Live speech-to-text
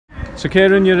So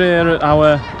Kieron, you're here at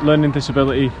our Learning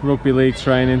Disability Rugby League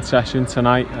training session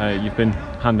tonight. You've been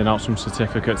handing out some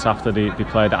certificates after they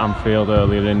played at Anfield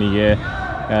earlier in the year.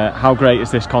 How great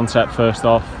is this concept first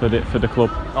off for the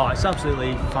club? Oh, it's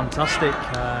absolutely fantastic,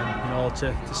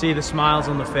 to see the smiles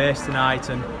on the face tonight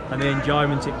and the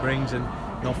enjoyment it brings, and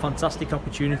fantastic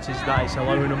opportunities that it's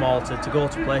allowing them all to go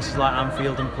to places like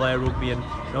Anfield and play rugby and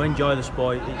enjoy the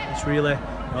sport. It's really,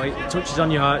 it touches on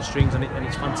your heartstrings, and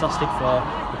it's fantastic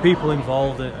for the people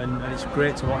involved, and it's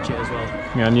great to watch it as well.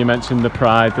 Yeah, and you mentioned the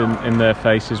pride in their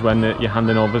faces when you're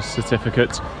handing over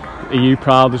certificates. Are you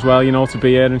proud as well, to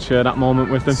be here and share that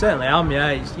moment with them? Certainly am,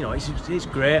 yeah. It's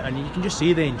great, and you can just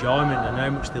see the enjoyment and how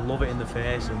much they love it in the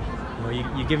face. And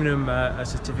you're giving them a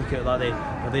certificate that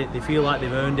they feel like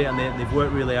they've earned it, and they've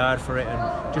worked really hard for it.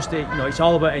 And just it's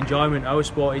all about enjoyment. Our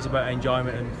sport is about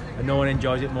enjoyment, and no one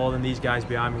enjoys it more than these guys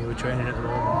behind me who are training at the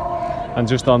moment. And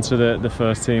just onto the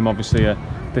first team, obviously a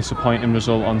disappointing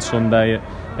result on Sunday.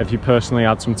 Have you personally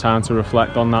had some time to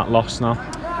reflect on that loss now?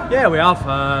 Yeah, we have.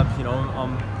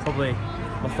 Probably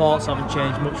my thoughts haven't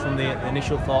changed much from the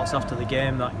initial thoughts after the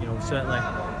game. That certainly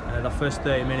the first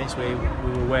 30 minutes we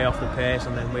were way off the pace,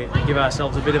 and then we give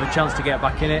ourselves a bit of a chance to get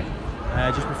back in it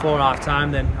just before half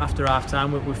time. Then after half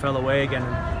time we fell away again.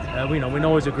 And, we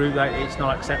know as a group that it's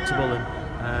not acceptable,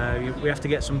 and we have to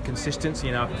get some consistency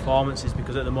in our performances,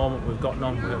 because at the moment we've got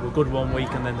none. We're good one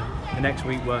week, and then the next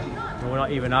week we're not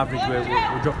even average.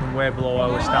 We're dropping way below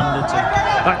our standards,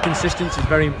 and that consistency is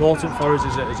very important for us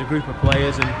as a group of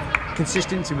players, and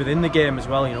consistency within the game as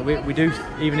well. We do,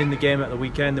 even in the game at the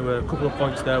weekend, there were a couple of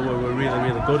points there where we were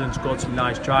really good and scored some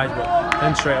nice tries, but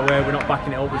then straight away we're not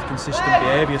backing it up with consistent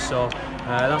behaviour. So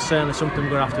that's certainly something we're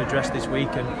going to have to address this week,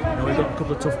 and we've got a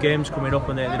couple of tough games coming up,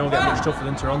 and they don't get much tougher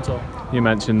than Toronto. You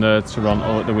mentioned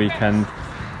Toronto at the weekend.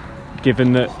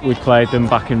 Given that we played them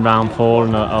back in round 4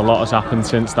 and a lot has happened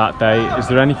since that day, is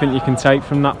there anything you can take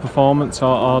from that performance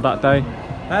or that day?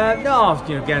 No,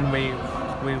 again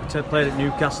we played at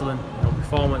Newcastle, and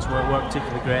performance weren't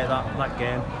particularly great that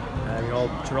game.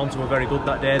 Toronto were very good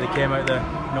that day. They came out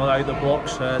the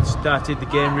blocks, started the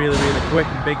game really quick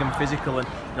and big and physical, and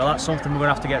that's something we're going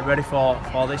to have to get ready for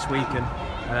this week.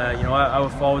 And our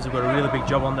forwards have got a really big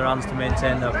job on their hands to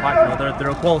maintain their pack. They're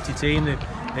a quality team.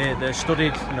 They're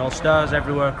studied, stars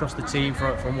everywhere across the team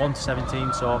from 1 to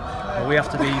 17. So we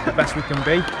have to be the best we can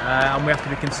be, and we have to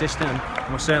be consistent,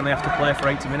 and we certainly have to play for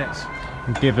 80 minutes.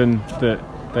 Given that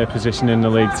their position in the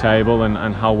league table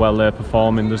and how well they're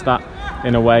performing, does that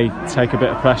in a way take a bit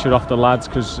of pressure off the lads,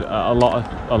 because a lot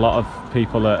of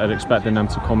people are expecting them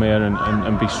to come here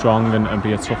and be strong and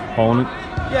be a tough opponent?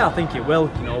 Yeah, I think it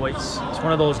will. It's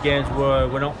one of those games where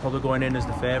we're not probably going in as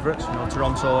the favourites.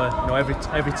 Toronto,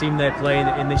 every team they play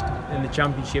in the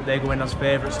championship, they go in as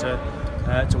favourites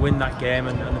to win that game,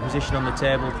 and the position on the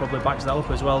table probably backs that up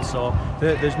as well. So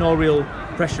there's no real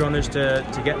pressure on us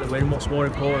to get the win. What's more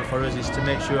important for us is to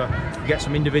make sure we get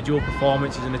some individual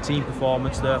performances and a team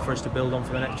performance there for us to build on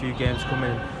for the next 2 games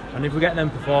coming. And if we get them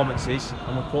performances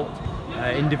and we put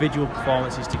individual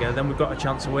performances together, then we've got a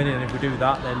chance of winning. And if we do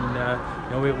that,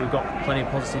 then we've got plenty of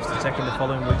positives to take in the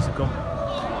following weeks to come.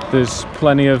 There's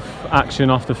plenty of action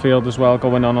off the field as well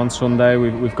going on Sunday.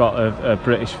 We've got a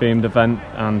British themed event,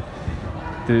 and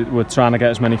we're trying to get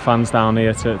as many fans down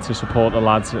here to support the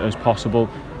lads as possible.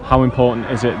 How important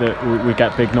is it that we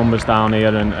get big numbers down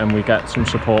here and we get some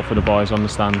support for the boys on the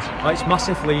stands? It's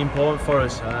massively important for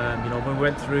us. When we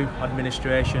went through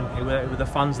administration, it were the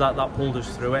fans that pulled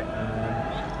us through it.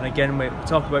 And again, we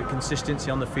talk about consistency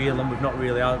on the field, and we've not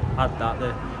really had that.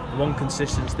 The one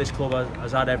consistency this club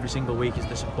has had every single week is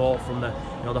the support from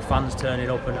the fans turning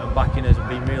up and backing us and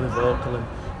being really vocal. And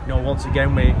once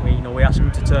again, we ask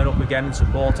them to turn up again and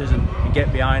support us and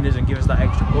get behind us and give us that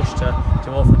extra push to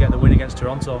hopefully get the win against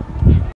Toronto.